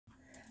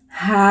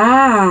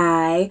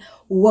Hi,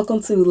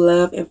 welcome to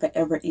Love and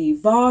Forever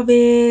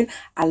Evolving.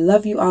 I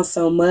love you all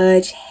so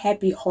much.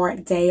 Happy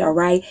Heart Day, all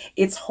right?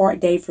 It's Heart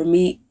Day for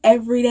me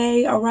every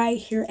day, all right?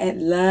 Here at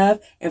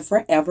Love and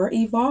Forever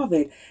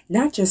Evolving.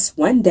 Not just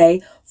one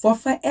day, for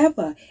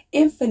forever,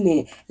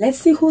 infinite. Let's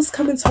see who's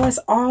coming towards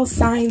all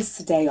signs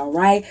today, all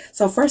right?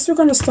 So first we're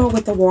going to start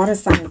with the water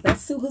signs.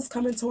 Let's see who's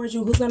coming towards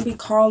you, who's going to be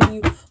calling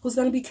you, who's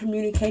going to be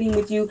communicating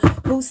with you,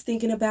 who's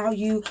thinking about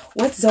you,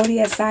 what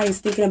zodiac sign is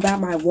thinking about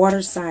my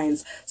water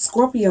signs.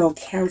 Scorpio,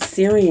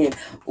 Cancerian,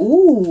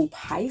 ooh,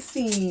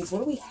 Pisces. What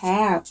do we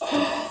have?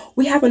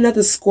 We have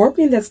another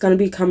Scorpion that's going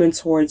to be coming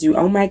towards you.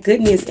 Oh my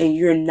goodness, and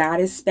you're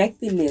not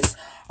expecting this.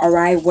 All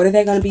right, what are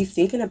they going to be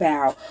thinking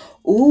about?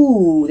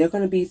 Ooh, they're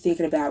going to be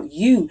thinking about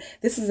you.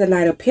 This is the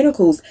Knight of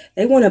Pentacles.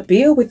 They want to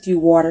build with you,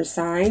 water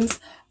signs.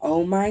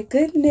 Oh my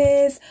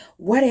goodness.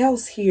 What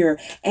else here?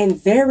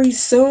 And very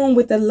soon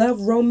with the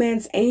Love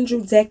Romance Angel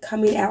deck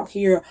coming out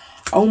here.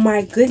 Oh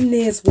my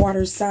goodness,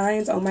 water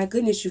signs. Oh my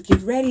goodness, you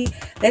get ready.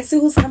 Let's see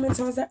who's coming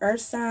towards the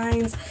earth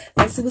signs.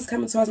 Let's see who's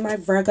coming towards my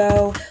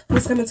Virgo.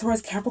 Who's coming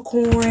towards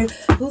Capricorn.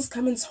 Who's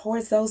coming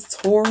towards those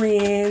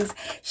Taurians.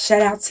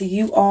 Shout out to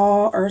you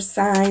all, earth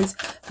signs.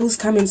 Who's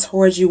coming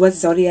towards you? What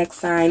zodiac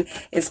sign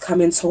is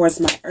coming towards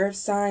my earth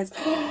signs?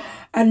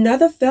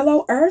 Another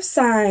fellow earth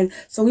sign.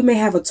 So we may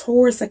have a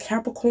Taurus, a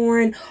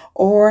Capricorn,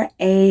 or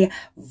a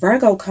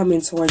Virgo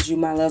coming towards you,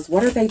 my loves.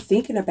 What are they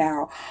thinking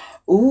about?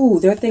 Ooh,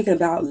 they're thinking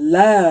about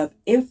love,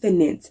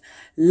 infinite,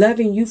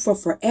 loving you for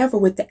forever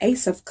with the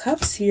Ace of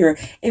Cups here.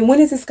 And when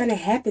is this going to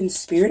happen,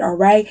 Spirit? All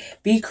right.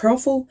 Be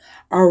careful.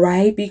 All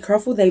right. Be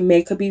careful.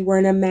 They could be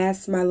wearing a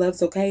mask, my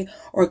loves, okay?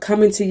 Or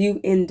coming to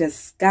you in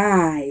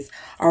disguise.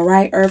 All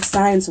right. Earth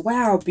signs.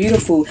 Wow.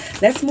 Beautiful.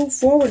 Let's move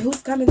forward.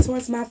 Who's coming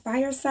towards my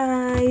fire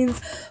signs?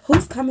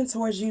 Who's coming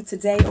towards you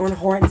today on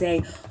Heart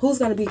Day? Who's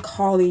going to be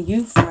calling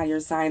you fire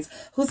signs?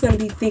 Who's going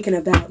to be thinking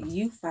about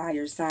you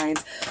fire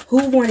signs?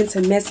 Who wanted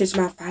to message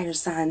my fire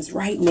signs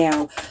right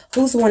now?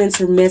 Who's wanting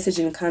to message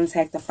and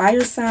contact the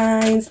fire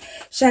signs?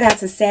 Shout out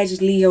to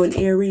Sagittarius, Leo, and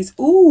Aries.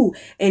 Ooh,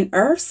 an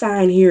earth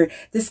sign here.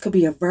 This could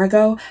be a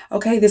Virgo.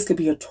 Okay, this could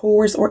be a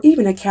Taurus or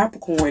even a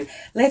Capricorn.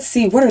 Let's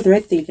see, what are they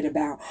thinking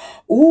about?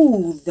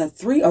 Ooh, the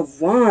Three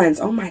of Wands.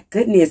 Oh my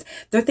goodness.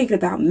 They're thinking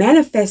about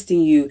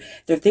manifesting you.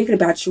 They're thinking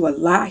about you a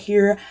lot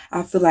here.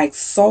 I feel like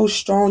so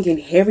strong and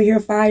heavy here,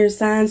 fire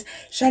signs.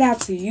 Shout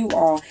out to you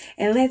all.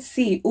 And let's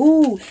see.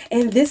 Ooh,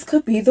 and this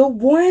could be the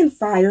one,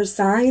 fire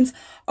signs.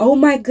 Oh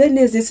my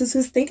goodness, this is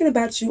who's thinking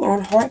about you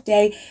on Heart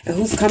Day and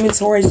who's coming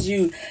towards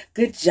you.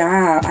 Good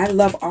job. I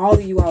love all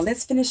of you all.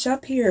 Let's finish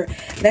up here.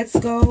 Let's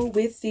go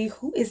with the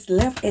who is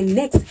left and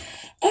next.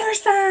 Air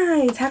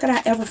signs. How could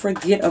I ever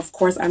forget? Of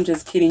course, I'm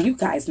just kidding. You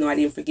guys know I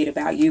didn't forget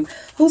about you.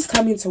 Who's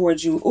coming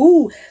towards you?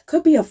 Ooh,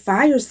 could be a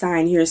fire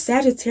sign here.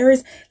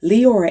 Sagittarius,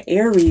 Leo, or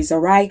Aries, all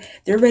right?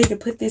 They're ready to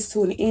put this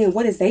to an end.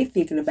 What is they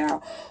thinking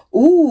about?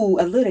 Ooh,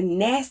 a little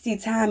nasty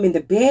time in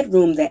the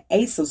bedroom. The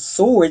Ace of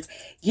Swords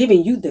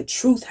giving you the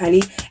truth,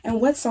 honey. And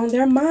what's on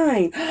their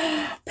mind?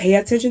 Pay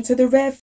attention to the red